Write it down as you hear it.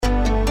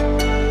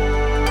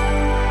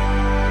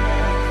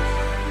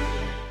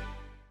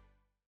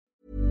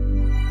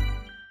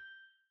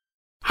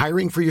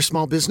Hiring for your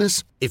small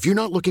business? If you're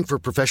not looking for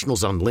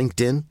professionals on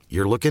LinkedIn,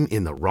 you're looking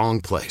in the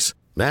wrong place.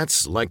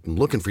 That's like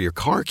looking for your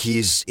car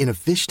keys in a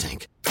fish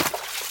tank.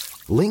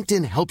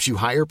 LinkedIn helps you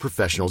hire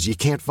professionals you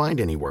can't find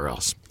anywhere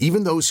else,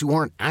 even those who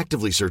aren't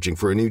actively searching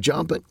for a new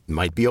job but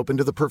might be open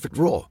to the perfect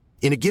role.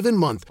 In a given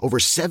month, over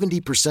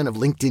 70% of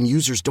LinkedIn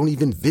users don't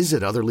even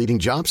visit other leading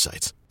job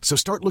sites. So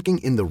start looking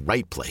in the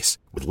right place.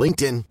 With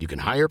LinkedIn, you can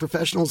hire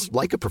professionals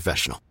like a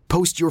professional.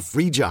 Post your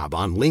free job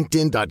on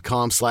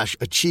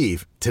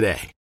linkedin.com/achieve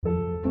today.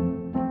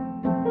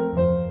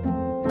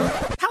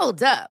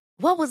 Hold up.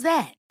 What was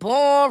that?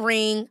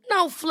 Boring.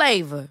 No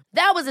flavor.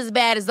 That was as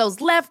bad as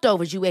those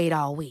leftovers you ate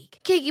all week.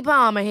 Keke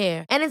Palmer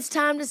here, and it's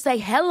time to say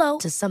hello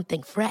to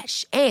something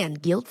fresh and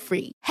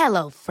guilt-free.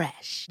 Hello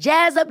Fresh.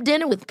 Jazz up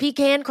dinner with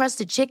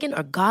pecan-crusted chicken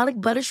or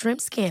garlic butter shrimp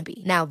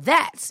scampi. Now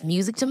that's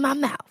music to my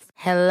mouth.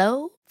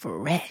 Hello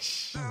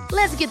Fresh.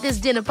 Let's get this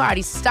dinner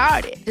party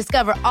started.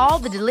 Discover all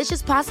the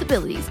delicious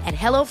possibilities at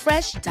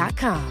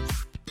hellofresh.com.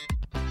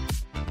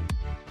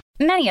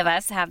 Many of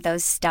us have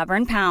those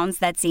stubborn pounds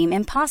that seem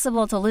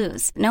impossible to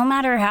lose, no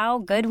matter how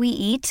good we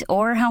eat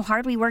or how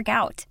hard we work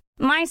out.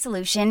 My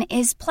solution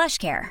is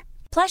PlushCare.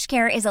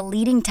 PlushCare is a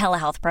leading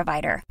telehealth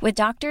provider with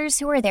doctors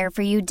who are there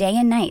for you day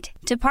and night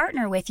to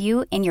partner with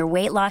you in your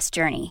weight loss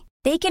journey.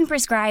 They can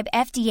prescribe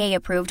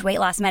FDA-approved weight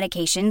loss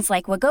medications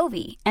like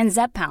Wegovy and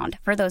Zepbound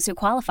for those who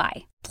qualify.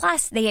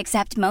 Plus, they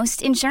accept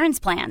most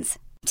insurance plans.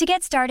 To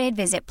get started,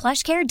 visit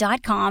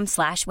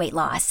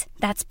plushcare.com/weightloss.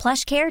 That's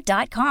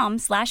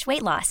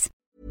plushcare.com/weightloss.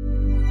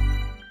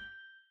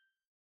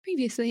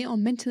 Previously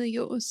on Mentally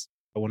Yours.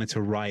 I wanted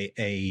to write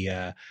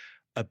a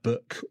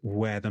book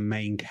where the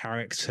main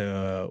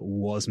character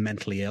was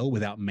mentally ill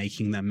without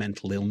making their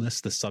mental illness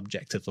the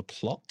subject of the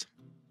plot.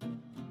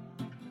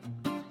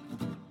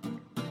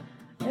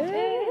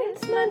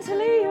 It's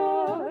Mentally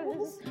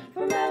Yours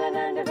from Ellen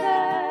and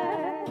Yvette.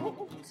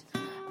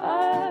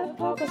 A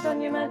focus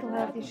on your mental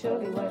health you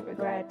surely won't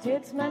regret.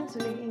 It's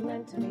mentally yours.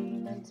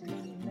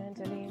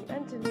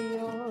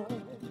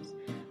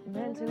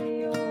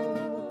 Mentally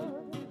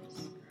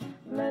yours.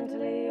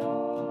 Mentally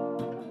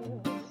yours.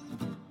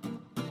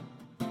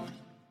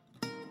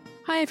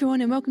 Hi everyone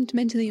and welcome to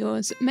Mentally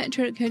Yours,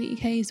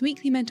 Metro.co.uk's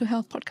weekly mental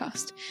health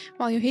podcast.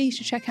 While you're here, you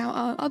should check out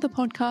our other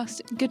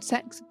podcast, Good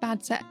Sex,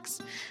 Bad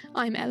Sex.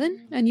 I'm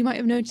Ellen, and you might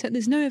have noticed that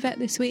there's no Yvette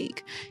this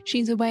week.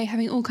 She's away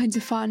having all kinds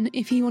of fun.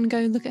 If you want to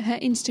go look at her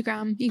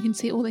Instagram, you can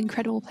see all the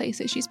incredible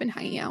places she's been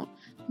hanging out.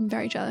 I'm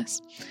very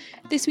jealous.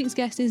 This week's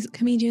guest is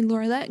comedian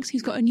Laura Lex,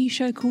 who's got a new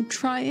show called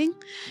Trying.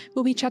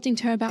 We'll be chatting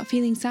to her about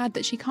feeling sad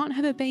that she can't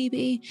have a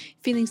baby,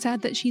 feeling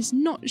sad that she's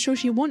not sure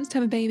she wants to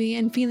have a baby,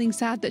 and feeling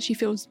sad that she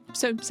feels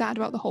so sad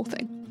about the whole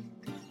thing.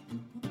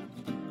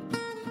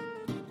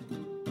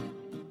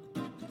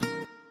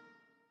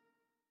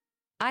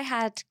 I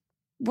had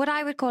what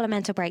I would call a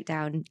mental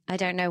breakdown. I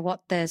don't know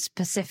what the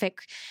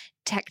specific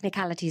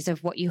technicalities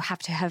of what you have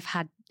to have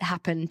had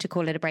happen to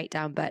call it a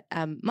breakdown, but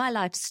my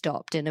life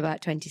stopped in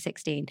about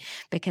 2016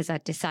 because I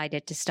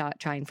decided to start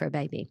trying for a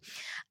baby.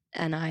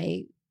 And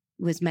I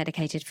was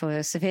medicated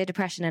for severe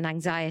depression and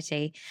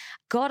anxiety,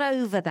 got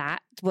over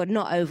that, well,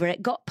 not over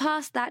it, got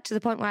past that to the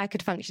point where I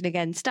could function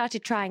again,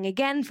 started trying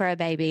again for a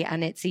baby,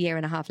 and it's a year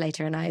and a half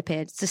later and I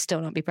appeared to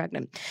still not be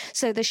pregnant.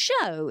 So the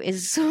show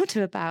is sort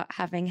of about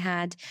having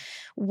had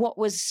what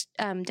was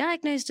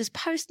diagnosed as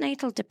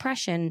postnatal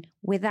depression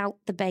without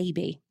the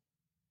baby.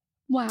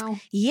 Wow.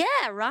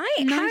 Yeah, right?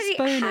 Nice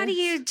how do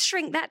you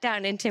shrink that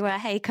down into a,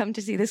 hey, come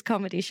to see this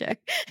comedy show?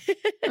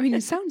 I mean,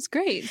 it sounds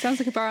great. It sounds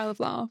like a barrel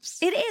of laughs.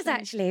 It is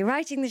actually.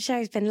 Writing the show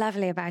has been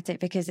lovely about it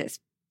because it's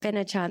been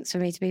a chance for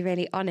me to be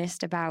really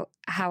honest about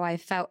how I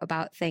felt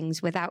about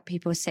things without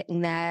people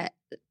sitting there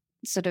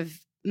sort of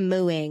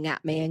mooing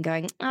at me and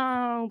going,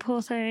 oh,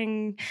 poor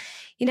thing.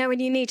 You know,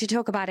 when you need to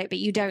talk about it, but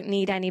you don't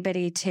need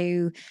anybody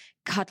to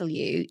cuddle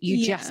you.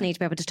 You just need to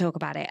be able to talk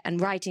about it. And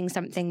writing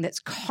something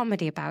that's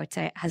comedy about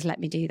it has let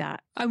me do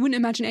that. I wouldn't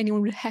imagine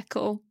anyone would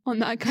heckle on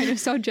that kind of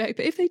subject,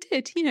 but if they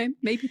did, you know,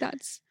 maybe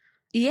that's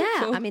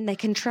helpful. I mean, they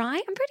can try.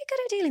 I'm pretty good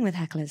at dealing with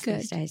hecklers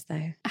these days,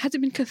 though. Has it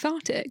been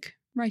cathartic,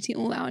 writing it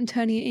all out and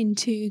turning it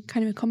into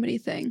kind of a comedy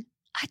thing?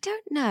 I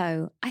don't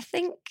know. I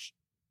think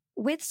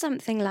with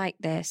something like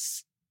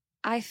this,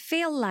 I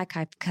feel like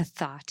I've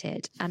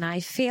catharted and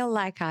I feel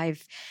like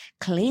I've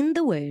cleaned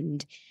the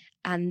wound,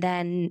 and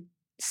then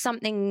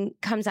something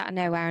comes out of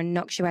nowhere and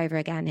knocks you over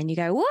again and you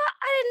go, what?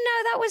 I didn't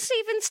know that was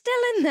even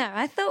still in there.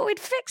 I thought we'd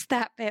fixed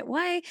that bit.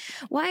 Why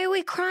are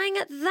we crying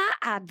at that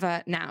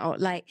advert now?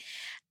 Like,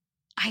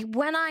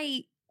 when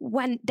I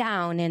went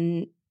down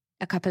in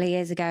a couple of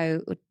years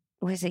ago,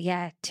 was it?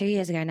 Yeah, 2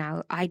 years ago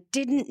now, I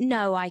didn't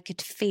know I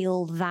could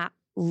feel that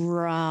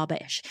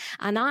rubbish.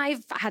 And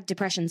I've had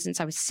depression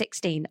since I was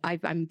 16.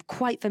 I'm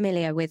quite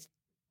familiar with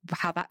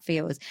how that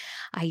feels.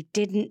 I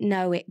didn't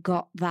know it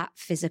got that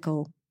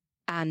physical.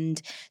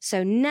 And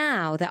so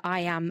now that I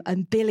am a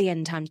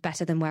billion times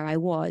better than where I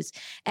was,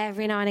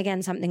 every now and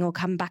again something will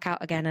come back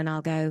out again and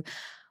I'll go,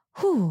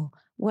 whew,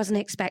 wasn't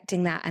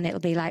expecting that. And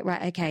it'll be like,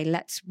 right, okay,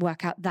 let's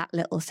work out that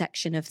little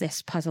section of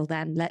this puzzle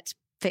then. Let's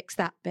fix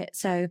that bit.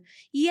 So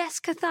yes,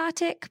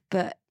 cathartic,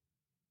 but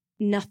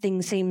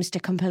nothing seems to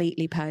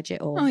completely purge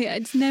it all. Oh yeah,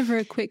 it's never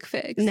a quick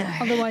fix. No.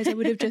 Otherwise I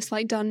would have just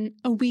like done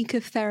a week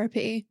of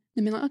therapy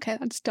and been like, okay,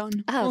 that's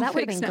done. Oh, All that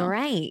would have fixed been now,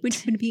 great.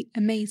 which would be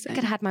amazing. I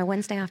could have had my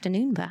Wednesday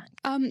afternoon back.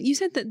 You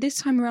said that this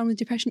time around with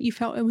depression, you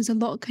felt it was a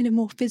lot kind of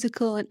more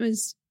physical and it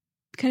was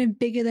kind of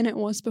bigger than it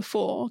was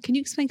before. Can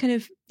you explain kind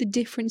of the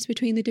difference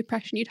between the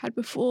depression you'd had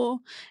before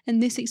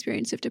and this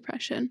experience of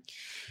depression?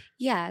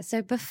 Yeah,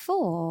 so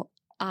before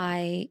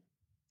I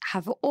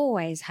have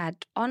always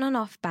had on and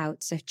off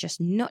bouts of just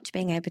not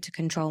being able to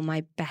control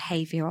my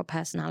behavior or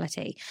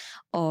personality,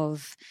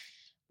 of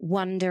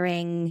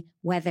wondering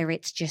whether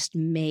it's just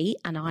me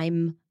and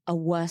I'm a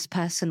worse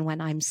person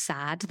when I'm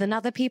sad than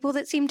other people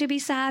that seem to be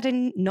sad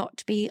and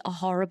not be a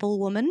horrible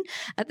woman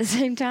at the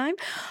same time.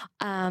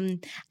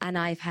 And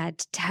I've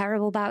had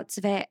terrible bouts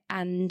of it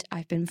and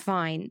I've been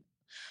fine.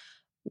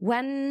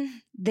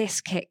 When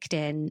this kicked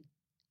in,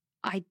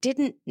 I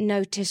didn't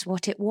notice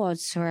what it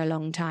was for a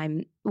long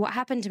time. What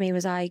happened to me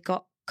was I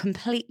got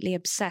completely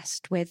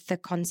obsessed with the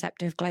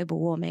concept of global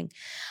warming.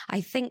 I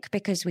think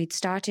because we'd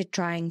started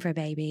trying for a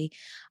baby,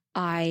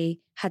 I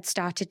had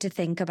started to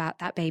think about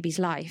that baby's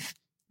life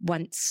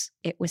once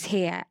it was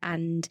here.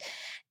 And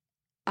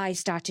I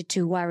started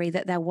to worry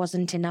that there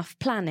wasn't enough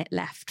planet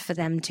left for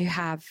them to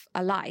have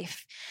a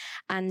life.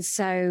 And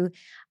so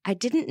I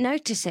didn't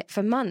notice it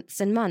for months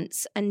and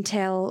months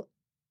until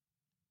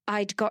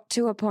I'd got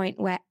to a point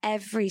where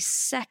every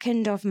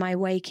second of my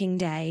waking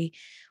day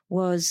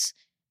was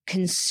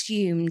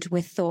consumed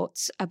with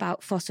thoughts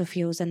about fossil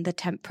fuels and the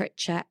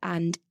temperature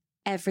and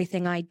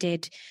everything I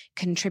did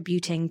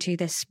contributing to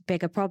this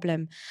bigger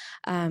problem.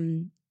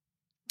 And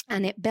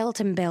it built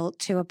and built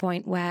to a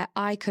point where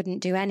I couldn't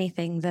do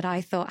anything that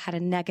I thought had a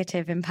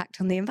negative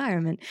impact on the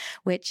environment,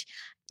 which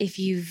if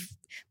you've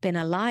been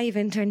alive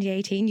in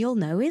 2018, you'll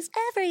know is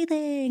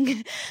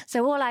everything.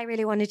 So all I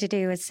really wanted to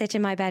do was sit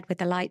in my bed with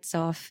the lights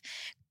off,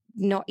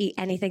 not eat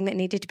anything that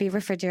needed to be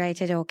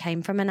refrigerated or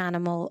came from an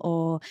animal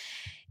or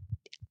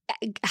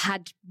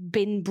had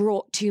been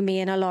brought to me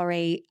in a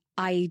lorry.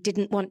 I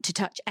didn't want to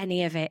touch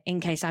any of it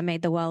in case I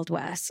made the world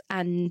worse.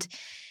 And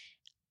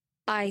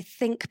I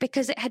think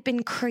because it had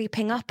been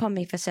creeping up on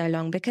me for so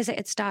long, because it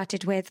had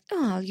started with,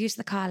 oh, I'll use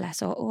the car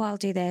less, or oh, I'll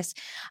do this,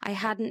 I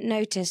hadn't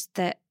noticed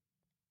that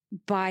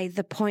by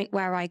the point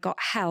where I got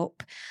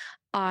help,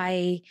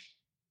 I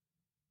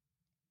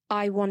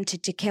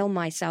wanted to kill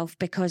myself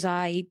because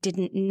I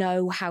didn't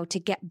know how to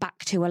get back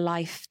to a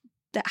life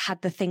that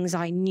had the things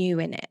I knew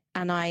in it.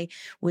 And I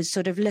was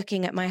sort of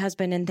looking at my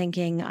husband and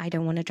thinking, I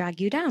don't want to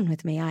drag you down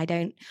with me. I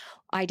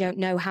don't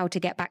know how to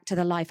get back to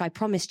the life I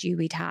promised you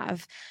we'd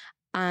have.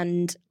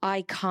 And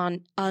I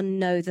can't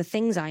unknow the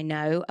things I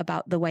know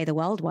about the way the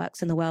world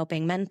works and the world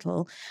being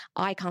mental.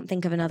 I can't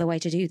think of another way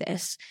to do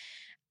this.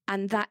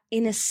 And that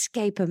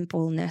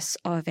inescapableness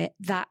of it,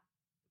 that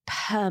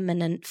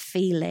permanent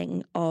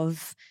feeling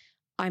of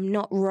I'm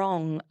not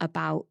wrong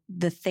about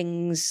the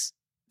things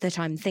that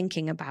I'm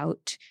thinking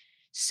about.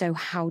 So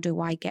how do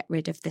I get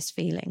rid of this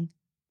feeling?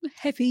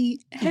 Heavy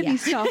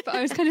stuff.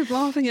 I was kind of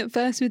laughing at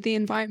first with the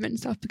environment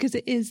stuff because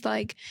it is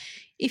like,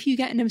 if you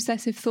get an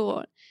obsessive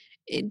thought,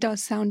 it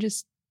does sound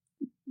just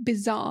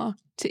bizarre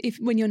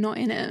when you're not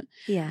in it.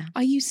 Yeah.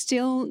 Are you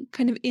still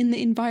kind of in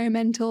the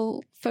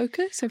environmental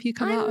focus, or have you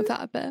come out of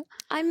that a bit?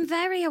 I'm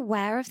very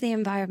aware of the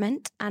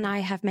environment and I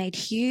have made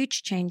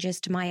huge changes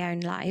to my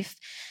own life.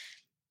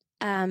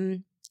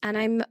 And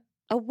I'm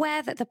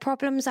aware that the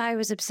problems I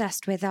was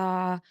obsessed with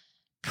are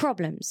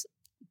problems.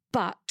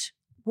 But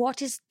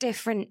what is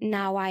different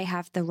now, I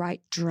have the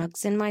right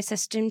drugs in my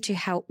system to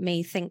help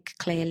me think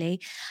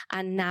clearly.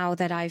 And now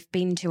that I've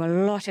been to a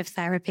lot of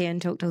therapy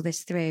and talked all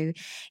this through,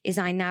 is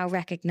I now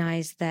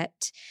recognize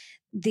that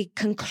the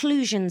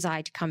conclusions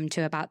I'd come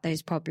to about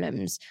those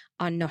problems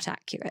are not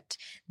accurate.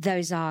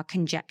 Those are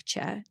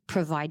conjecture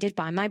provided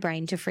by my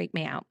brain to freak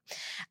me out.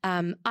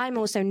 I'm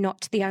also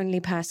not the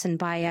only person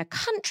by a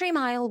country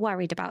mile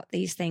worried about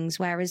these things,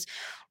 whereas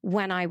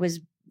when I was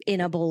in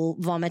a ball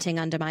vomiting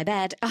under my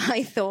bed,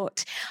 I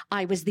thought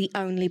I was the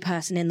only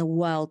person in the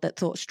world that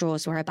thought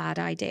straws were a bad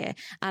idea.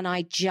 And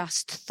I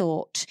just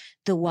thought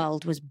the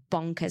world was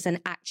bonkers. And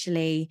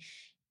actually,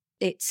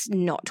 it's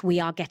not.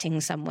 We are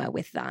getting somewhere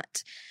with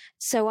that.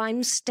 So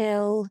I'm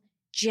still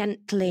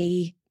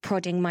gently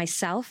prodding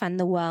myself and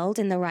the world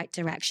in the right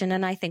direction.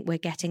 And I think we're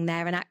getting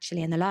there. And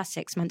actually, in the last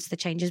 6 months, the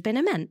change has been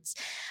immense.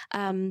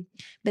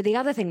 But the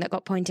other thing that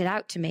got pointed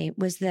out to me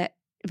was that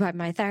by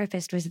my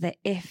therapist was that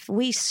if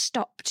we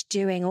stopped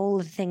doing all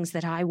the things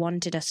that I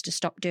wanted us to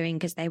stop doing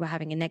because they were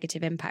having a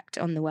negative impact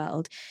on the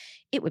world,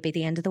 it would be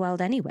the end of the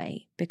world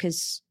anyway,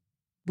 because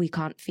we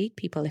can't feed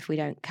people if we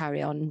don't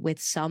carry on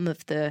with some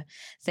of the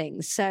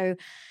things. So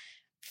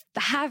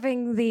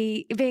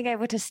being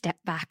able to step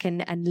back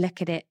and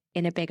look at it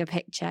in a bigger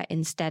picture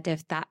instead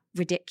of that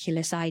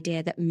ridiculous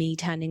idea that me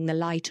turning the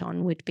light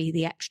on would be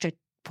the extra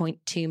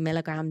 0.2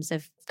 milligrams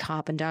of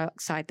carbon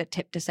dioxide that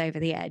tipped us over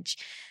the edge,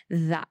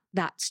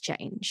 that's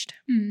changed.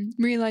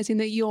 Realizing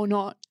that you're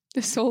not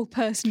the sole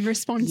person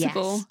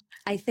responsible.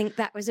 I think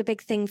that was a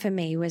big thing for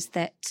me, was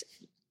that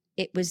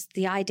it was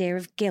the idea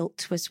of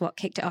guilt was what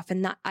kicked it off.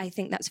 And that, I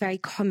think that's very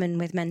common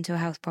with mental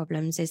health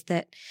problems, is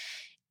that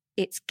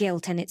it's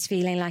guilt and it's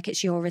feeling like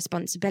it's your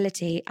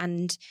responsibility.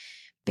 And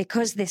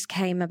because this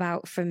came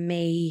about from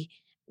me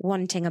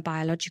wanting a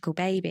biological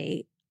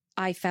baby,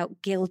 I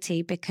felt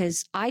guilty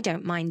because I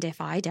don't mind if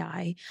I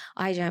die.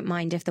 I don't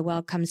mind if the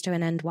world comes to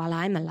an end while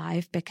I'm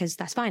alive, because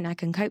that's fine. I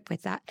can cope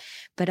with that.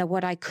 But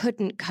what I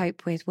couldn't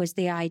cope with was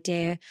the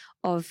idea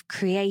of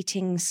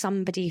creating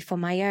somebody for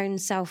my own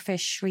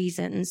selfish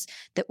reasons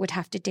that would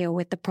have to deal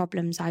with the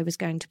problems I was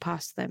going to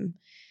pass them.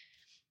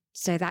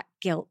 So that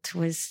guilt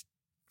was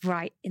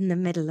right in the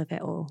middle of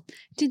it all.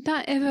 Did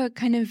that ever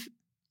kind of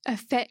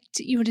affect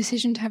your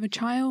decision to have a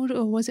child,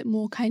 or was it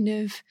more kind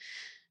of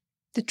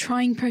the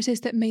trying process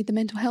that made the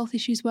mental health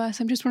issues worse?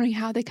 I'm just wondering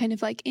how they kind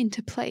of like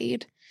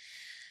interplayed.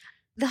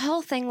 The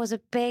whole thing was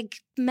a big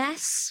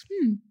mess,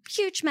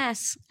 huge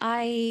mess.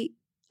 I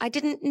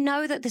didn't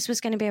know that this was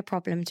going to be a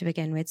problem to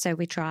begin with, so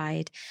we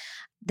tried.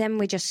 Then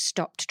we just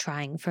stopped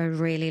trying for a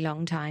really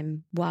long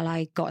time while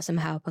I got some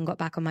help and got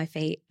back on my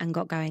feet and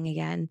got going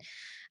again.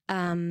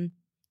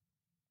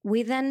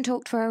 We then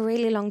talked for a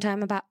really long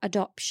time about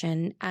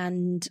adoption,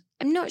 and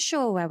I'm not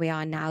sure where we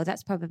are now.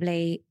 That's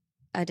probably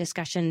a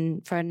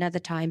discussion for another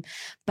time,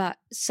 but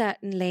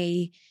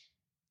certainly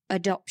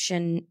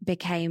adoption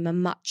became a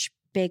much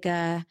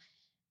bigger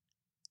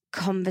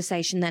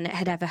conversation than it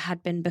had ever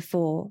had been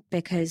before,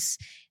 because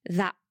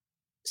that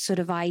sort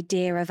of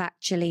idea of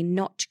actually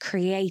not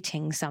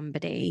creating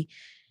somebody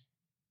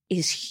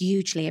is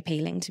hugely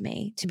appealing to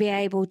me. To be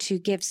able to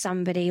give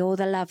somebody all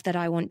the love that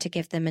I want to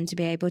give them, and to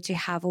be able to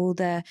have all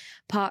the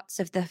parts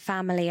of the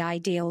family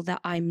ideal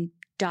that I'm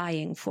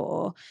dying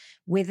for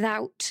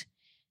without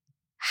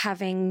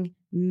having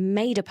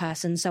made a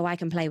person so I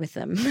can play with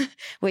them,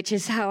 which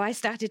is how I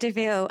started to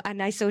feel,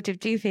 and I sort of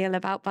do feel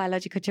about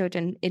biological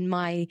children in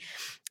my,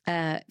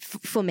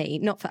 for me,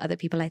 not for other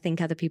people. I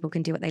think other people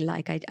can do what they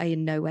like. I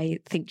in no way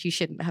think you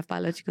shouldn't have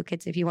biological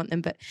kids if you want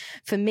them. But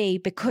for me,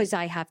 because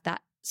I have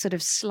that sort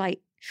of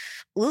slight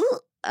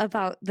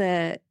about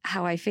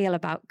how I feel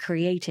about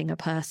creating a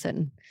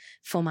person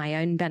for my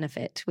own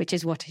benefit, which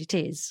is what it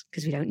is,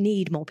 because we don't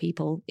need more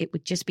people. It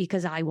would just be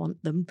because I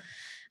want them.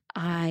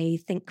 I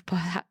think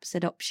perhaps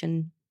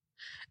adoption.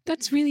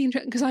 That's really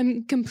interesting, because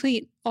I'm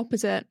complete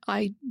opposite.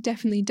 I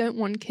definitely don't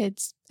want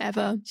kids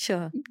ever.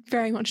 Sure.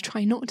 Very much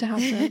try not to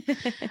have them.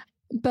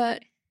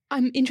 But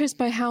I'm interested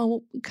by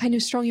how kind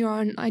of strong you are,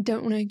 and I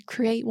don't want to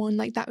create one.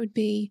 Like, that would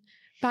be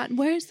bad.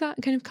 Where does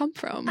that kind of come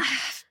from?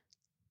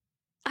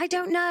 I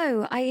don't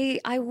know.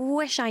 I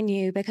wish I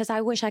knew, because I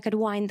wish I could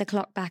wind the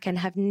clock back and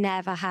have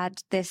never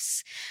had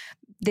this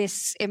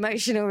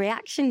emotional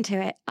reaction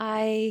to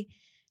it.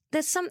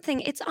 There's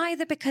something, it's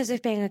either because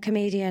of being a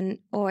comedian,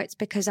 or it's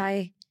because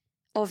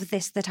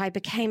that I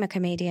became a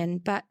comedian.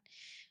 But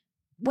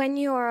when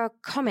you're a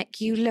comic,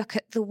 you look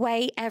at the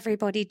way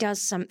everybody does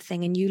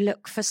something and you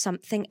look for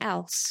something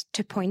else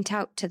to point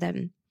out to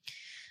them.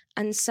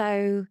 And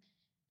so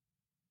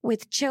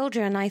with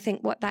children, I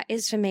think what that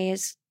is for me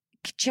is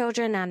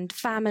children and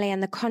family,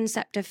 and the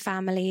concept of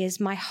family is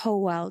my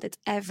whole world. It's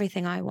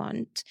everything I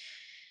want.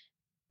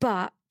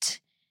 But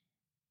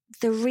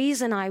the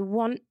reason I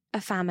want a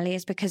family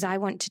is because I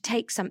want to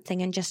take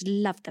something and just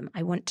love them.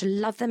 I want to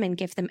love them and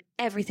give them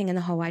everything in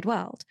the whole wide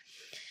world.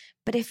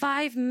 But if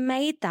I've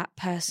made that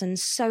person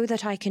so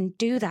that I can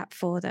do that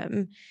for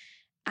them,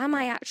 am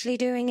I actually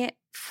doing it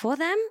for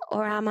them,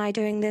 or am I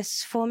doing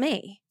this for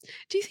me?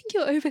 Do you think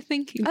you're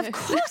overthinking this? Of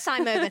course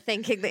I'm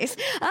overthinking this.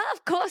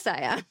 Of course I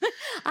am.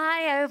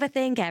 I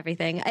overthink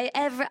everything.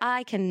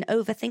 I can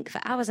overthink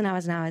for hours and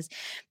hours and hours.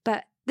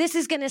 But this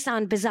is going to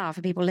sound bizarre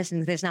for people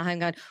listening to this now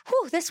and going,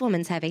 whew, this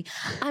woman's heavy.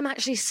 I'm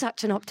actually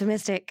such an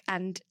optimistic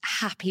and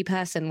happy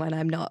person when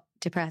I'm not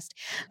depressed.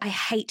 I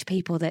hate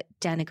people that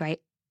denigrate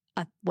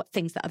what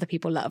things that other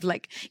people love.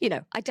 Like,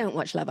 I don't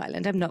watch Love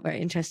Island. I'm not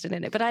very interested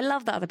in it, but I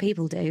love that other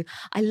people do.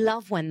 I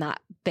love when that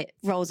bit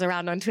rolls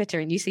around on Twitter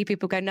and you see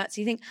people go nuts.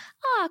 You think,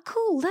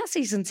 cool, that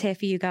season's here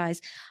for you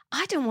guys.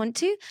 I don't want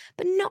to,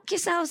 but knock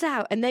yourselves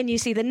out. And then you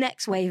see the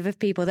next wave of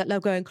people that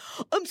love going,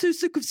 I'm so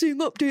sick of seeing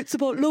updates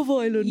about Love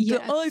Island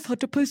that I've had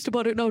to post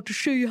about it now to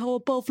show you how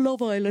above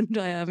Love Island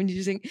I am. And you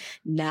just think,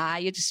 nah,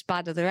 you're just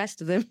bad at the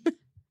rest of them.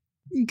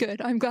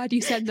 Good. I'm glad you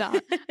said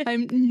that.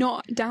 I'm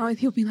not down with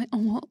people being like,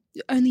 what?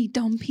 Only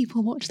dumb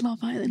people watch Love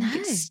Island. No.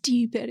 It's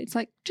stupid. It's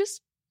like,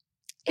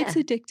 it's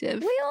addictive.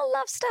 We all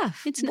love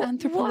stuff. It's an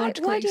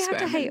anthropological Why do you have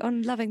experiment. to hate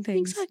on loving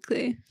things?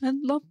 Exactly. I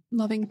love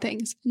loving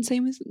things. And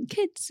same with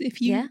kids.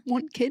 If you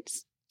want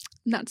kids,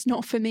 that's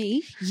not for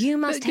me. You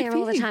must hear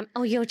all the time,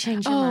 you'll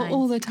change your mind.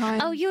 All the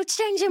time. Oh, you'll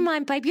change your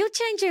mind, babe. You'll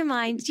change your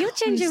mind. You'll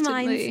change your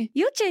mind.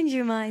 You'll change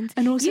your mind.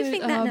 And also, you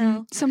think that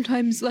now.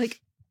 Sometimes,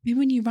 like,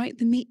 when you write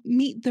the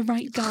meet the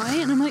right guy,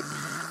 and I'm like,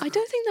 I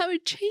don't think that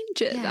would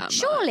change it that much.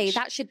 Surely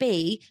that should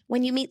be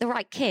when you meet the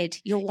right kid,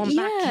 you'll want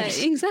that kid.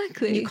 Yeah,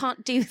 exactly. You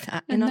can't do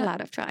that. You're not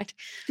allowed. I've tried.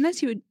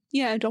 Unless you would,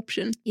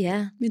 adoption.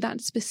 Yeah. Be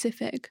that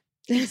specific.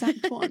 the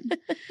exact one.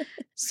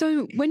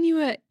 So when you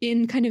were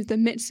in kind of the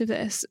midst of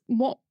this,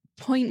 what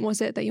point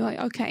was it that you're like,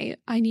 okay,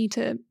 I need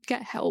to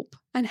get help?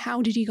 And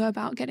how did you go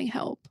about getting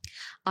help?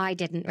 I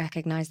didn't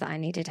recognize that I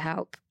needed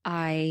help.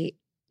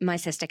 My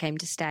sister came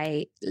to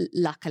stay,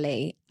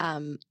 luckily.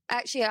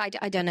 Actually,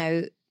 I don't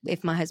know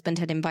if my husband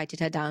had invited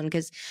her down,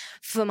 because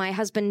for my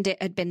husband,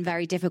 it had been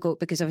very difficult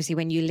because obviously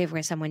when you live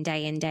with someone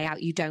day in, day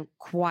out, you don't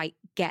quite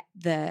get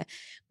the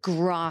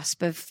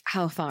grasp of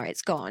how far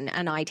it's gone.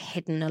 And I'd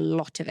hidden a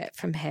lot of it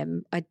from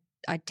him. I'd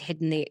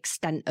hidden the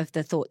extent of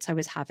the thoughts I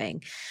was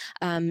having.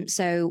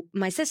 So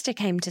my sister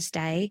came to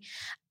stay,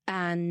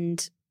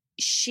 and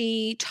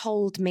she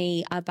told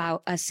me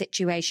about a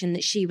situation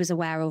that she was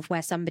aware of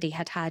where somebody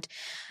had had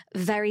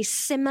very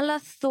similar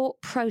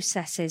thought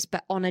processes,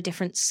 but on a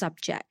different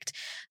subject.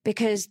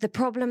 Because the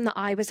problem that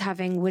I was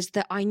having was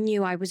that I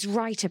knew I was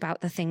right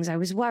about the things I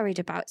was worried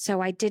about.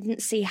 So I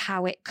didn't see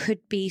how it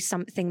could be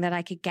something that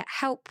I could get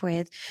help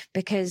with,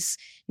 because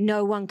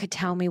no one could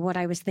tell me what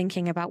I was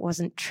thinking about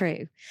wasn't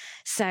true.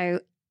 So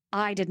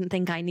I didn't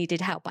think I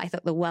needed help. I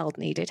thought the world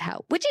needed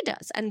help, which it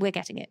does, and we're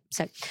getting it.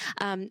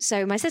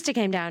 So my sister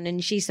came down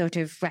and she sort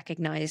of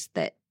recognized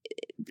that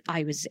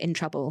I was in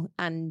trouble.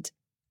 And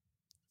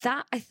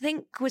that, I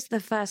think, was the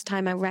first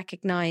time I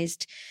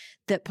recognized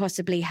that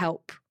possibly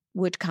help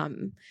would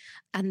come.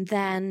 And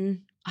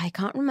then I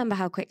can't remember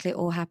how quickly it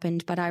all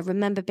happened, but I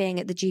remember being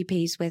at the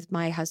GP's with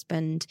my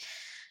husband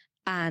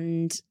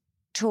and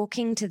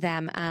talking to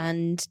them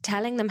and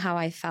telling them how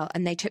I felt.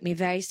 And they took me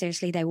very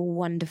seriously. They were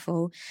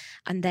wonderful.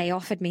 And they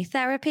offered me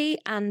therapy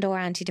and or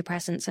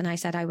antidepressants. And I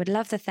said, I would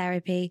love the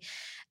therapy.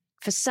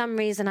 For some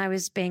reason, I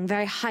was being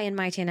very high and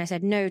mighty, and I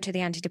said no to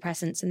the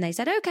antidepressants. And they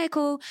said, okay,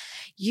 cool.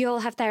 You'll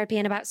have therapy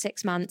in about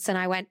 6 months. And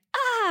I went,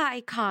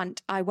 I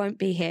can't. I won't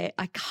be here.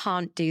 I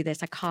can't do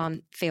this. I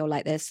can't feel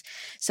like this.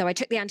 So I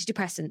took the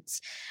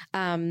antidepressants.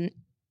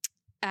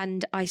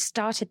 And I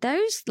started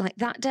those like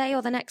that day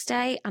or the next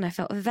day. And I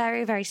felt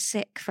very, very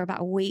sick for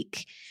about a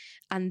week.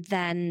 And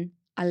then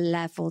I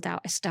leveled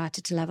out. I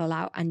started to level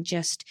out, and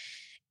just,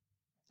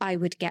 I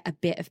would get a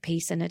bit of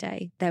peace in a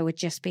day. There would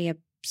just be a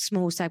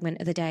small segment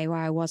of the day where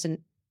I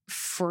wasn't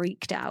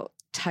freaked out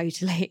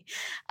totally.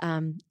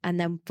 And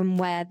then from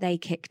where they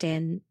kicked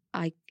in,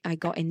 I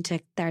got into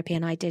therapy,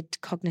 and I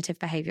did cognitive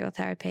behavioral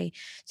therapy.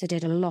 So I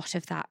did a lot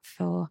of that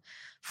for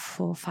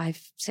 4,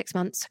 5, 6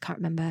 months. I can't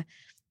remember.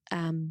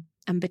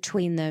 And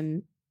between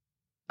them,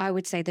 I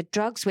would say the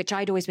drugs, which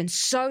I'd always been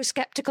so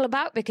skeptical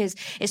about, because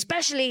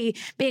especially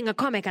being a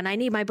comic and I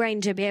need my brain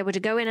to be able to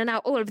go in and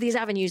out all of these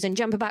avenues and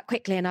jump about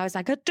quickly. And I was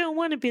like, I don't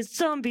want to be a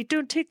zombie.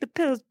 Don't take the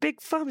pills, big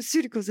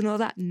pharmaceuticals and all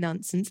that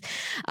nonsense.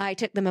 I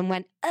took them and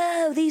went,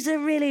 oh, these are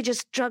really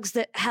just drugs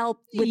that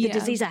help with the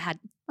disease I had.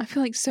 I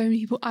feel like so many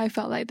people, I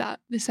felt like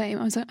that the same.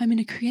 I was like, I'm in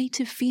a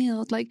creative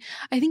field. Like,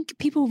 I think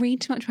people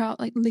read too much about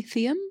like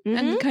lithium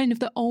and kind of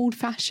the old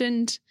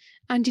fashioned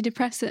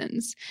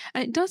antidepressants,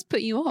 and it does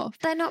put you off.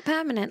 They're not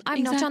permanent.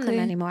 I'm not on them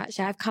anymore,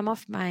 actually. I've come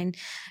off mine.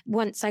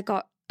 Once I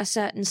got a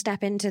certain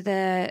step into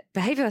the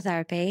behavioral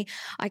therapy,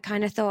 I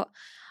kind of thought,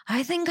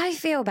 I think I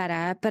feel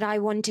better, but I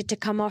wanted to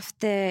come off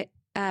the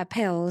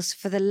pills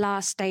for the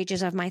last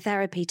stages of my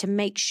therapy to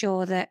make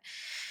sure that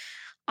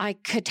I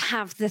could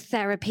have the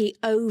therapy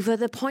over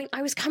the point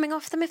I was coming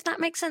off them, if that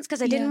makes sense.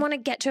 Because I didn't want to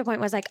get to a point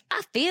where I was like,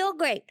 I feel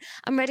great.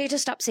 I'm ready to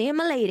stop seeing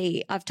my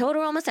lady. I've told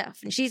her all myself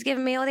and she's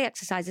given me all the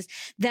exercises.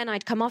 Then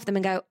I'd come off them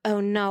and go, oh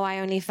no, I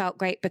only felt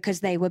great because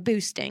they were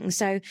boosting.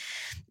 So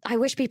I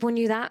wish people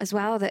knew that as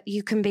well, that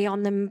you can be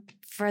on them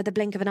for the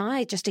blink of an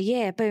eye, just a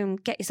year, boom,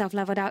 get yourself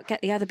leveled out,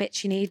 get the other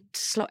bits you need to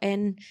slot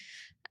in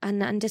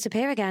and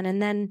disappear again.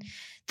 And then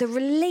the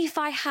relief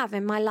I have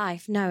in my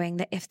life knowing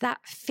that if that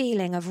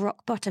feeling of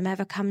rock bottom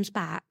ever comes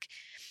back,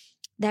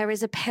 there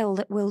is a pill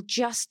that will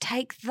just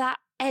take that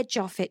edge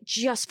off it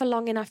just for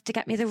long enough to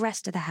get me the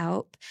rest of the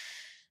help.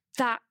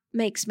 That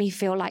makes me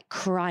feel like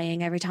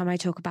crying every time I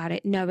talk about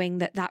it, knowing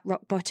that that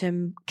rock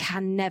bottom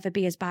can never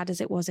be as bad as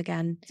it was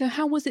again. So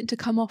how was it to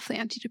come off the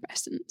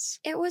antidepressants?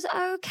 It was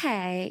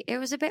okay. It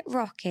was a bit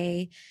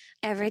rocky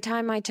every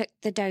time I took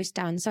the dose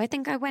down. So I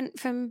think I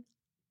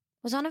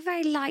was on a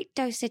very light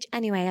dosage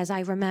anyway, as I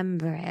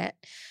remember it.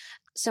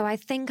 So I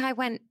think I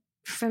went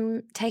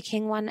from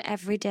taking one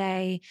every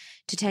day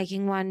to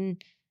taking one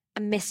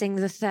and missing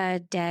the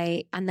third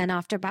day. And then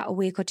after about a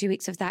week or 2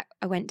 weeks of that,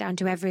 I went down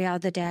to every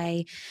other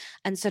day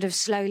and sort of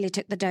slowly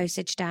took the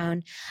dosage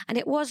down. And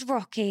it was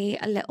rocky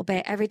a little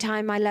bit. Every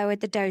time I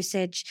lowered the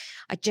dosage,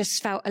 I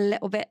just felt a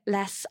little bit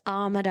less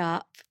armored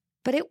up.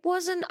 But it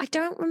wasn't, I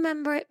don't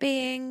remember it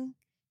being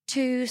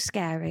too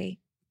scary.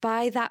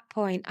 By that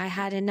point, I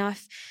had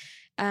enough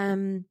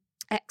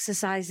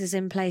exercises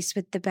in place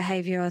with the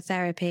behavioral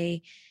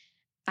therapy,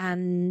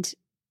 and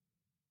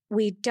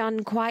we'd done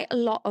quite a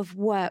lot of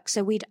work.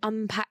 So we'd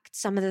unpacked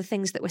some of the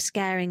things that were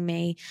scaring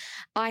me.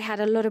 I had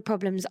a lot of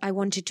problems I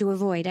wanted to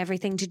avoid,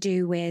 everything to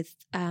do with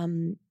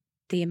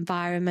the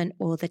environment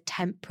or the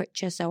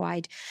temperature. So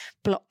I'd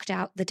blocked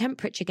out the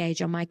temperature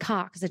gauge on my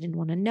car because I didn't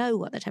want to know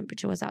what the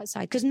temperature was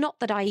outside. Because not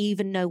that I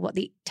even know what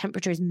the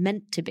temperature is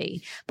meant to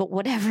be, but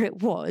whatever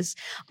it was,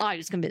 I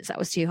was convinced that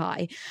was too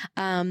high.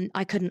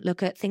 I couldn't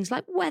look at things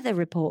like weather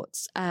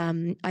reports.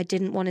 I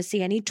didn't want to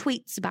see any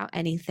tweets about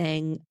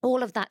anything.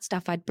 All of that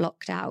stuff I'd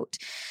blocked out.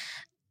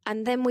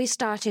 And then we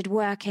started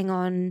working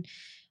on,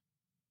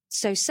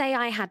 so say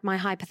I had my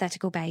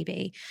hypothetical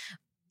baby.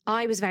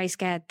 I was very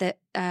scared that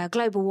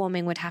global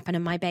warming would happen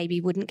and my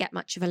baby wouldn't get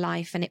much of a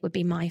life and it would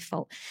be my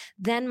fault.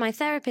 Then my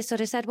therapist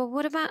sort of said, well,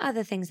 what about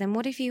other things then?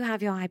 What if you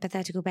have your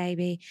hypothetical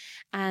baby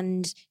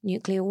and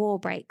nuclear war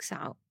breaks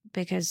out?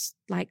 Because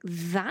like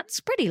that's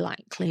pretty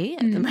likely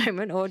at the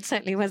moment, or it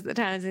certainly was at the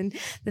time I was in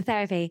the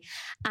therapy.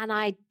 And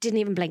I didn't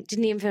even blink,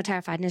 didn't even feel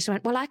terrified. And I just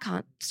went, well, I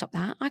can't stop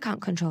that. I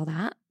can't control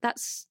that.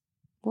 That's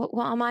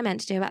what am I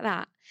meant to do about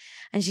that?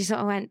 And she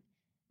sort of went,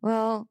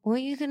 well, what are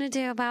you going to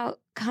do about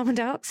carbon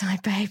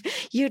dioxide, babe?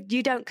 You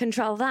don't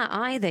control that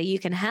either. You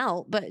can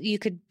help, but you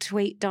could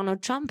tweet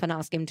Donald Trump and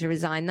ask him to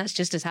resign. That's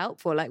just as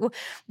helpful. Like, what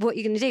are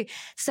you going to do?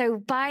 So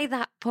by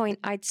that point,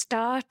 I'd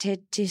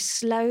started to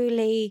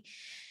slowly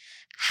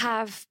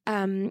have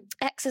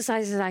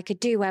exercises I could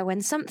do where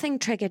when something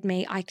triggered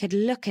me, I could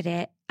look at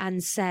it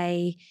and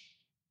say,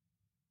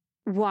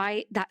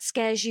 why that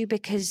scares you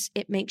because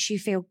it makes you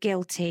feel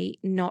guilty,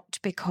 not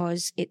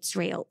because it's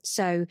real.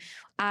 So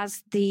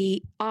as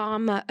the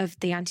armor of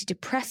the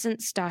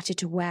antidepressants started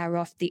to wear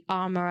off, the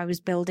armor I was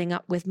building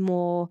up with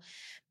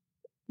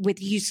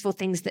useful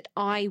things that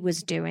I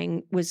was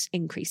doing was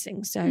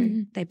increasing. So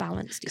they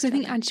balanced each other.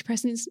 Because I think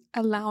antidepressants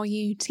allow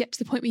you to get to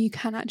the point where you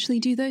can actually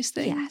do those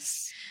things.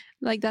 Yes.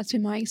 Like that's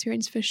been my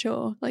experience for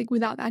sure. Like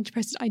without the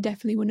antidepressants, I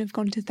definitely wouldn't have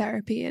gone to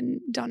therapy and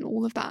done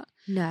all of that.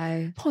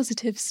 No.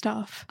 Positive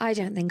stuff. I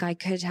don't think I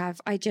could have.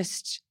 I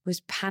just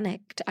was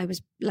panicked. I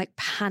was like,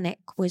 panic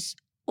was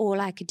all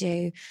I could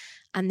do.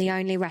 And the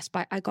only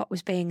respite I got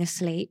was being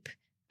asleep.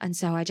 And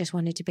so I just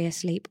wanted to be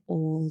asleep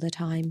all the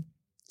time.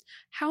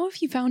 How have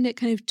you found it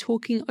kind of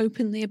talking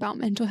openly about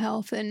mental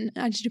health and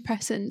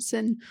antidepressants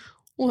and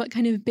all that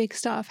kind of big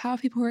stuff? How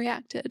have people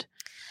reacted?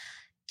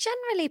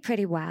 Generally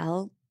pretty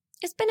well.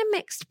 It's been a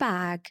mixed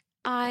bag.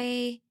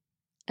 I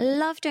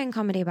love doing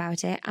comedy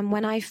about it. And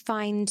when I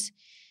find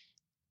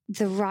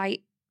the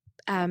right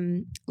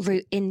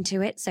route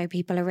into it, so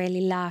people are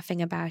really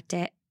laughing about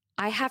it,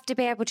 I have to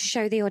be able to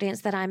show the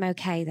audience that I'm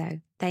okay, though.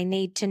 They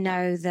need to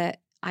know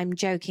that I'm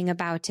joking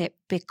about it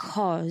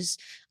because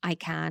I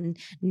can,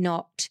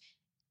 not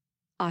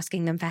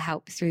asking them for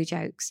help through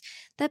jokes.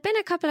 There have been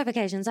a couple of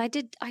occasions I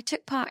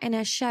took part in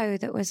a show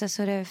that was a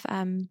sort of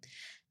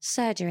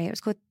surgery. It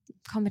was called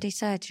Comedy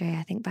Surgery,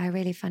 I think, by a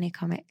really funny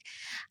comic.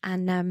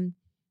 And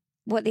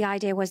what the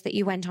idea was that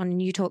you went on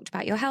and you talked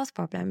about your health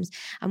problems.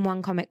 And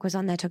one comic was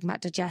on there talking about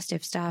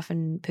digestive stuff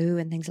and poo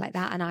and things like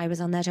that. And I was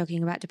on there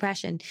talking about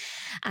depression.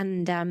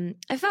 And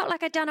I felt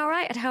like I'd done all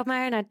right. I'd held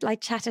my own. I'd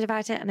like chatted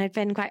about it and I'd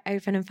been quite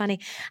open and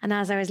funny. And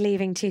as I was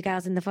leaving, two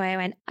girls in the foyer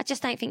went, I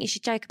just don't think you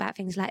should joke about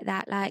things like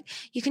that. Like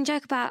you can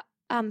joke about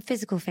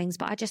physical things,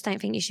 but I just don't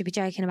think you should be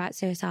joking about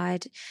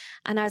suicide.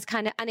 And I was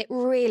and it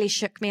really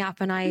shook me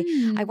up. And I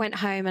went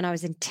home and I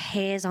was in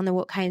tears on the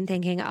walk home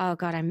thinking, oh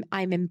God,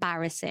 I'm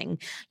embarrassing.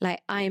 Like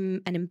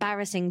I'm an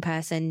embarrassing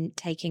person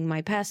taking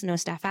my personal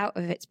stuff out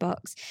of its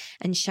box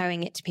and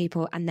showing it to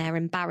people and they're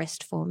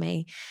embarrassed for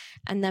me.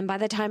 And then by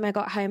the time I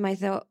got home, I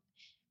thought,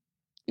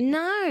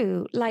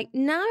 no,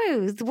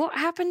 what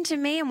happened to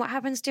me and what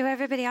happens to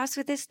everybody else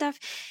with this stuff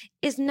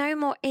is no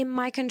more in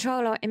my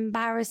control or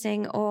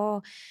embarrassing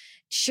or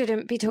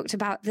shouldn't be talked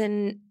about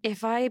than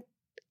if I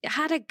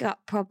had a gut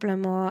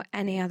problem or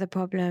any other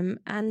problem.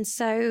 And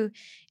so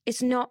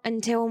it's not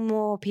until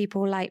more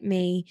people like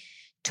me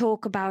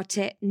talk about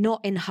it, not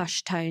in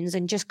hushed tones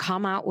and just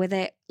come out with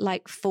it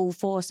like full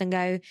force and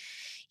go,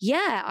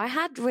 yeah, I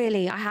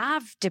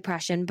have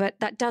depression, but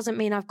that doesn't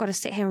mean I've got to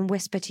sit here and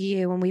whisper to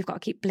you and we've got to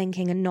keep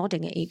blinking and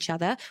nodding at each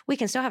other. We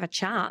can still have a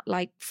chat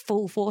like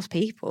full force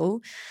people.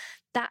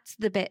 That's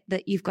the bit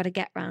that you've got to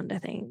get round, I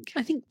think.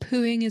 I think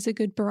pooing is a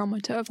good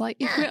barometer of like,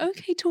 if we're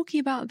okay talking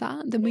about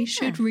that, then we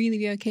should really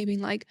be okay being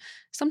like,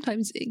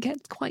 sometimes it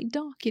gets quite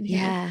dark in here.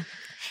 Yeah.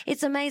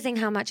 It's amazing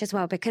how much as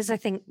well, because I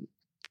think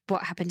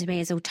what happened to me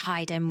is all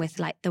tied in with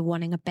like the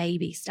wanting a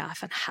baby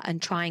stuff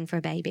and trying for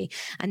a baby.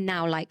 And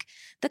now like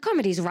the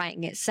comedy's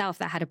writing itself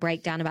that had a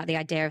breakdown about the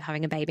idea of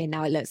having a baby. And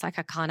now it looks like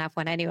I can't have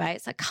one anyway.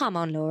 It's like, come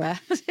on, Laura,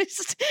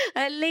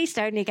 at least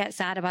only get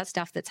sad about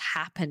stuff that's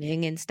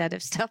happening instead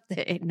of stuff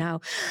that it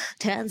now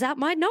turns out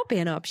might not be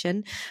an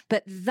option.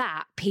 But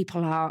that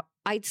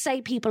I'd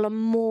say people are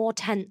more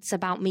tense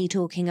about me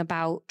talking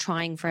about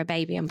trying for a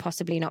baby and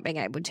possibly not being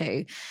able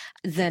to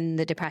than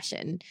the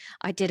depression.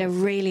 I did a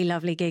really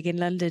lovely gig in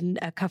London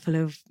a couple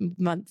of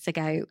months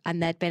ago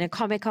and there'd been a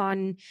comic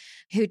on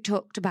who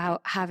talked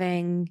about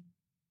having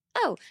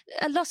Oh,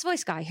 a Lost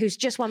Voice guy who's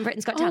just won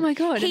Britain's Got Oh Talent. my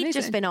God, He'd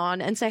amazing. just been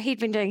on, and so he'd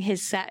been doing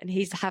his set, and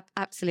he's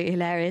absolutely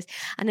hilarious.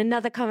 And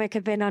another comic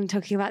had been on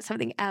talking about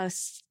something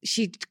else.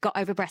 She'd got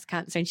over breast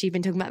cancer, and she'd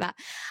been talking about that.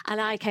 And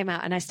I came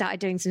out and I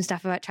started doing some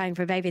stuff about trying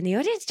for a baby, and the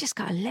audience just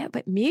got a little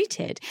bit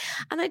muted.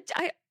 And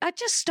I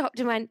just stopped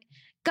and went,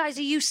 guys,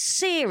 are you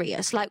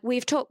serious? Like,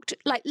 we've talked,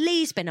 like,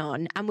 Lee's been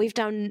on, and we've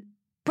done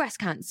breast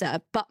cancer,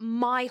 but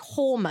my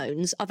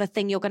hormones are the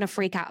thing you're going to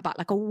freak out about,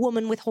 like a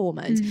woman with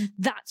hormones.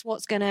 That's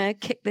what's going to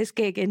kick this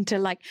gig into,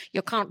 like,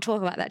 you can't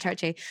talk about that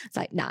territory. It's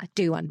like, nah,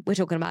 do one. We're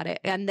talking about it.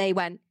 And they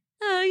went,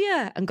 oh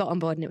yeah, and got on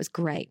board, and it was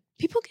great.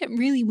 People get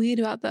really weird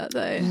about that,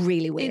 though.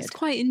 Really weird. It's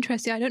quite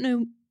interesting. I don't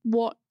know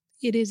what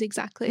it is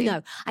exactly.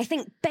 No, I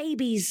think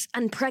babies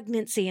and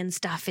pregnancy and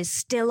stuff is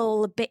still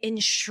all a bit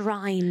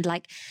enshrined.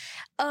 Like,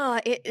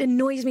 it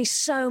annoys me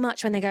so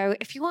much when they go,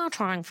 if you are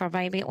trying for a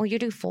baby or you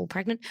do fall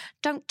pregnant,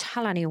 don't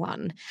tell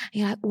anyone. And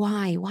you're like,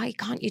 why? Why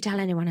can't you tell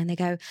anyone? And they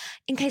go,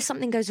 in case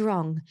something goes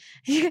wrong.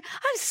 I'm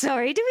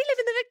sorry, do we live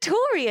in the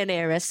Victorian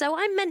era? So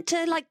I'm meant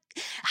to, like,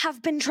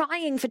 have been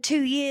trying for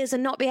 2 years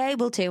and not be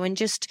able to, and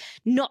just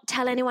not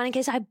tell anyone in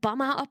case I bum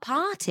out a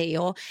party,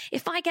 or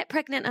if I get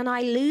pregnant and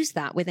I lose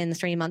that within the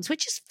 3 months,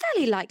 which is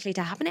fairly likely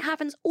to happen. It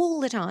happens all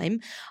the time.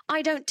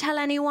 I don't tell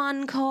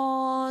anyone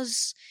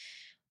cause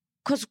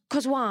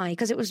why?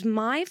 Because it was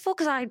my fault?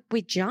 Because I'd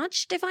be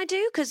judged if I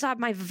do? Because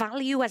my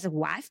value as a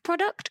wife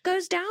product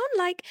goes down?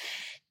 Like,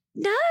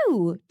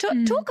 no.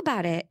 Talk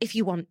about it if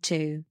you want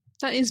to.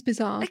 That is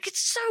bizarre. Like,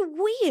 it's so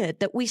weird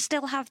that we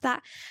still have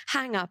that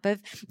hang up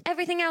of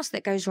everything else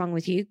that goes wrong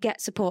with you, get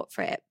support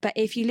for it. But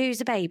if you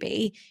lose a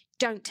baby,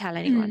 don't tell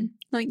anyone.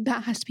 Like,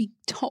 that has to be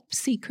top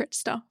secret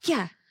stuff.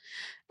 Yeah.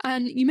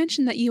 And you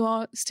mentioned that you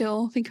are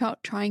still thinking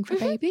about trying for a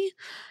baby.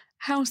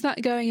 How's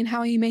that going, and how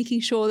are you making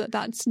sure that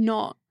that's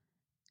not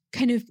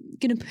kind of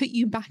going to put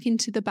you back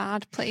into the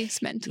bad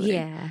place mentally?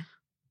 Yeah.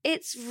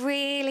 It's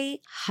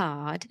really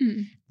hard.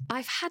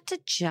 I've had to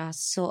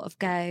just sort of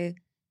go,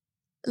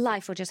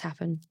 life will just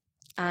happen,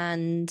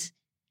 and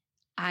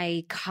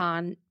I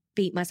can't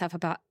beat myself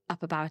up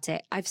about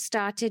it. I've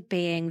started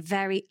being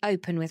very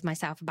open with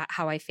myself about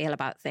how I feel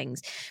about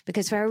things,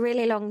 because for a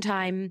really long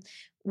time,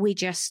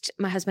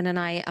 my husband and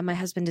my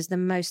husband is the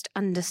most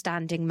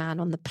understanding man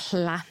on the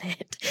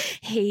planet.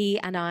 He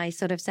and I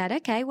sort of said,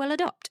 okay, we'll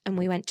adopt. And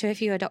we went to a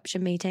few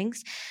adoption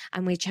meetings,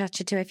 and we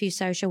chatted to a few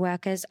social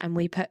workers, and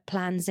we put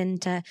plans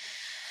into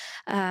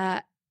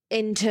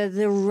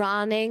the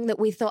running that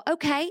we thought,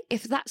 okay,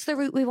 if that's the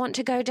route we want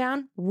to go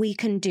down, we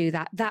can do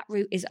that. That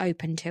route is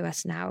open to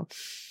us now.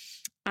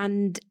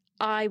 And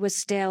I was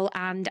still,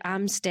 and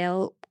am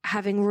still,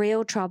 having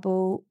real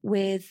trouble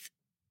with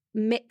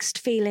mixed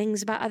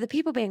feelings about other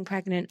people being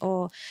pregnant,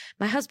 or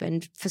my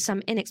husband, for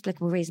some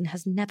inexplicable reason,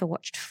 has never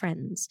watched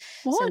Friends.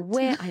 What?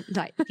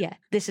 So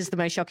this is the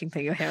most shocking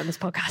thing you'll hear on this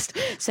podcast.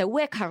 So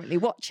we're currently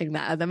watching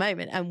that at the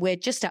moment, and we're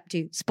just up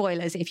to,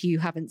 spoilers if you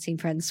haven't seen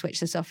Friends,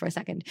 switch this off for a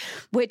second.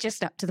 We're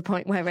just up to the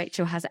point where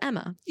Rachel has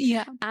Emma.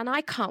 Yeah. And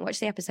I can't watch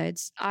the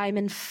episodes. I'm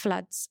in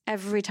floods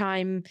every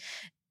time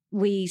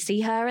we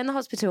see her in the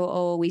hospital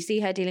or we see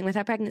her dealing with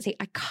her pregnancy.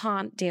 I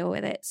can't deal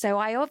with it. So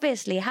I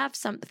obviously have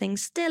something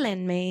still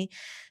in me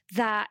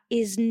that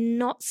is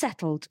not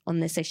settled on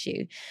this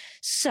issue.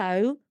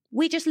 So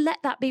we just let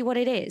that be what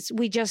it is.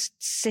 We just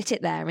sit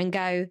it there and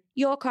go,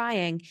 you're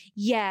crying.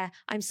 Yeah,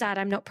 I'm sad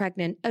I'm not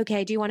pregnant.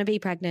 Okay, do you want to be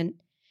pregnant?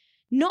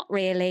 Not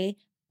really,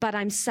 but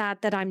I'm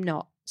sad that I'm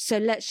not. So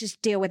let's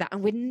just deal with that.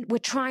 And we're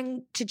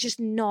trying to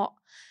just not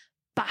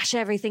bash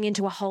everything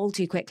into a hole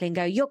too quickly and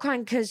go, you're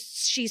crying because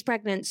she's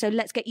pregnant, so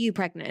let's get you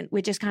pregnant.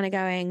 We're just kind of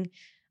going,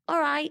 all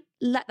right,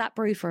 let that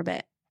brew for a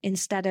bit,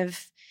 instead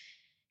of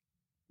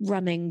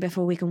running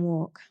before we can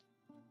walk.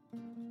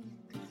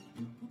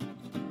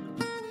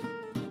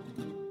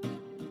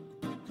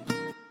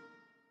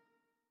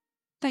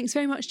 Thanks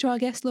very much to our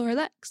guest, Laura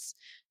Lex.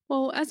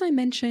 Well, as I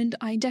mentioned,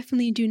 I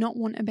definitely do not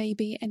want a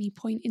baby at any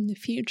point in the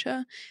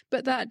future,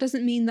 but that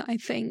doesn't mean that I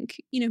think,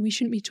 we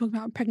shouldn't be talking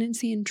about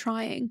pregnancy and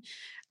trying.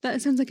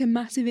 That sounds like a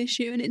massive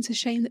issue, and it's a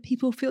shame that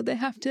people feel they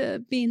have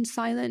to be in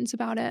silence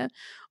about it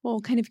or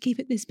kind of keep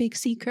it this big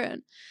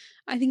secret.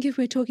 I think if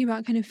we're talking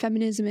about kind of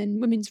feminism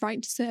and women's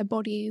rights to their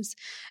bodies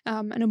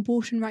and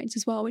abortion rights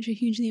as well, which are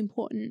hugely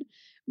important,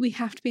 we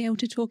have to be able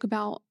to talk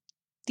about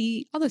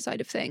the other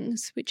side of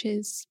things, which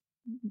is,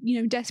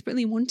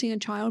 desperately wanting a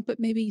child but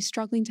maybe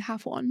struggling to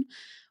have one,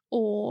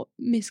 or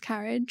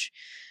miscarriage.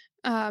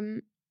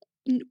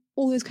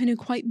 All those kind of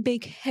quite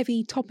big,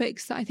 heavy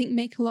topics that I think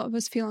make a lot of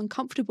us feel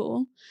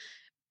uncomfortable.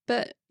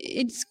 But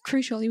it's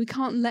crucial. We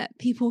can't let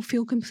people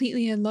feel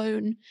completely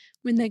alone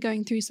when they're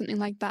going through something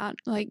like that.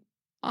 Like,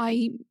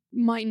 I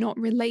might not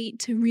relate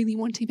to really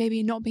wanting a baby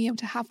and not being able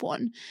to have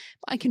one,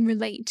 but I can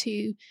relate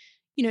to,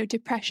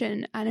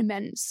 depression and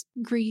immense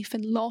grief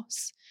and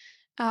loss.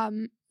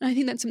 And I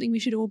think that's something we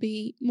should all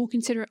be more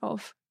considerate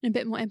of and a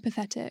bit more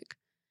empathetic,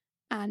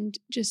 and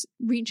just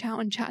reach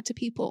out and chat to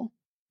people.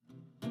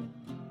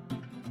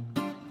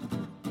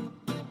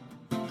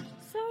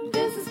 So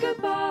this is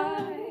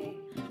goodbye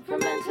from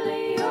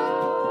Mentally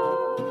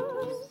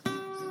Yours.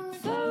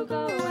 So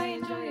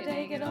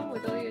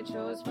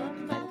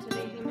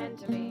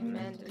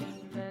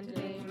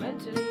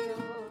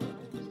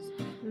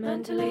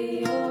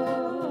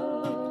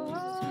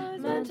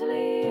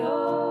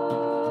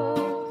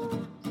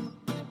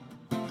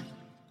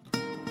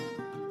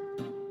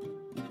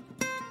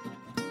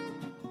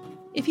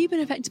If you've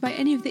been affected by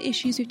any of the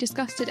issues we've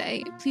discussed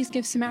today, please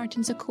give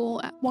Samaritans a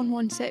call at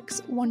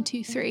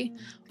 116-123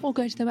 or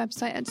go to their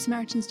website at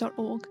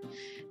samaritans.org.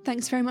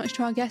 Thanks very much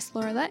to our guest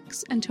Laura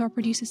Lex and to our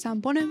producer Sam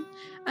Bonham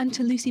and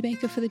to Lucy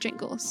Baker for the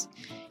jingles.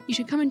 You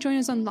should come and join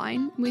us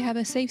online. We have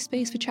a safe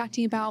space for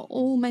chatting about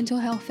all mental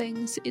health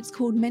things. It's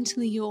called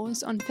Mentally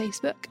Yours on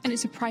Facebook, and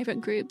it's a private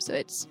group, so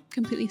it's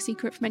completely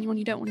secret from anyone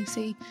you don't want to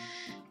see.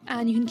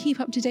 And you can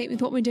keep up to date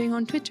with what we're doing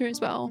on Twitter as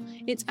well.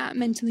 It's at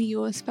Mentally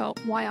Yours, spelled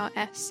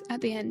YRS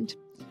at the end.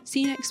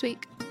 See you next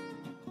week.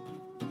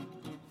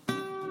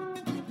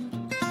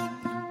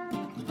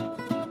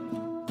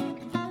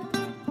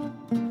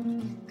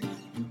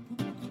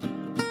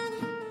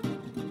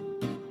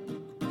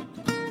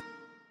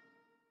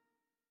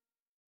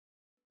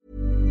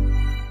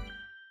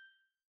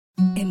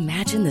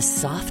 Imagine the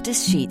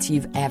softest sheets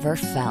you've ever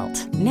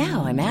felt.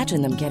 Now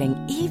imagine them getting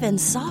even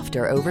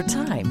softer over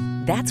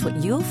time. That's what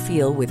you'll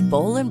feel with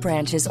Boll &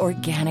 Branch's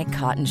organic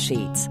cotton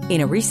sheets.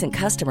 In a recent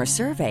customer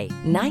survey,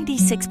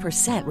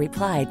 96%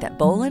 replied that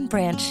Boll &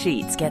 Branch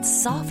sheets get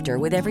softer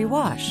with every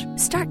wash.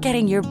 Start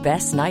getting your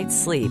best night's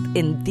sleep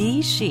in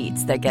these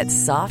sheets that get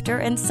softer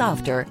and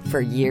softer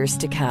for years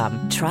to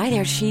come. Try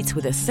their sheets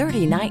with a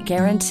 30-night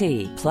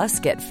guarantee.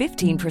 Plus, get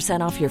 15%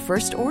 off your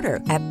first order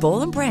at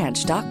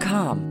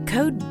bollandbranch.com.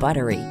 Code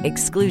BUTTERY.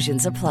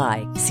 Exclusions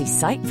apply. See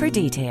site for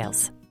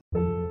details.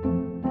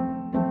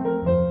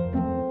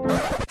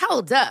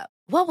 Hold up.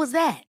 What was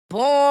that?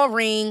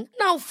 Boring.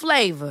 No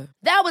flavor.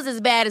 That was as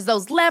bad as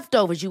those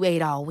leftovers you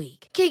ate all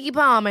week. Keke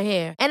Palmer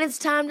here, and it's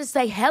time to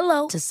say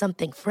hello to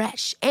something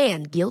fresh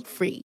and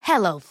guilt-free.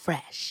 Hello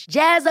Fresh.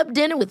 Jazz up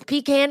dinner with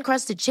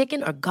pecan-crusted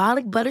chicken or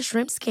garlic butter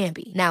shrimp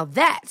scampi. Now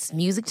that's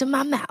music to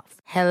my mouth.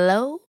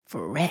 Hello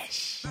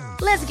Fresh.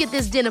 Let's get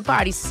this dinner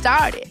party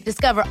started.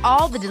 Discover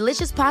all the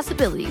delicious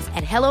possibilities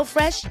at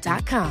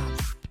HelloFresh.com.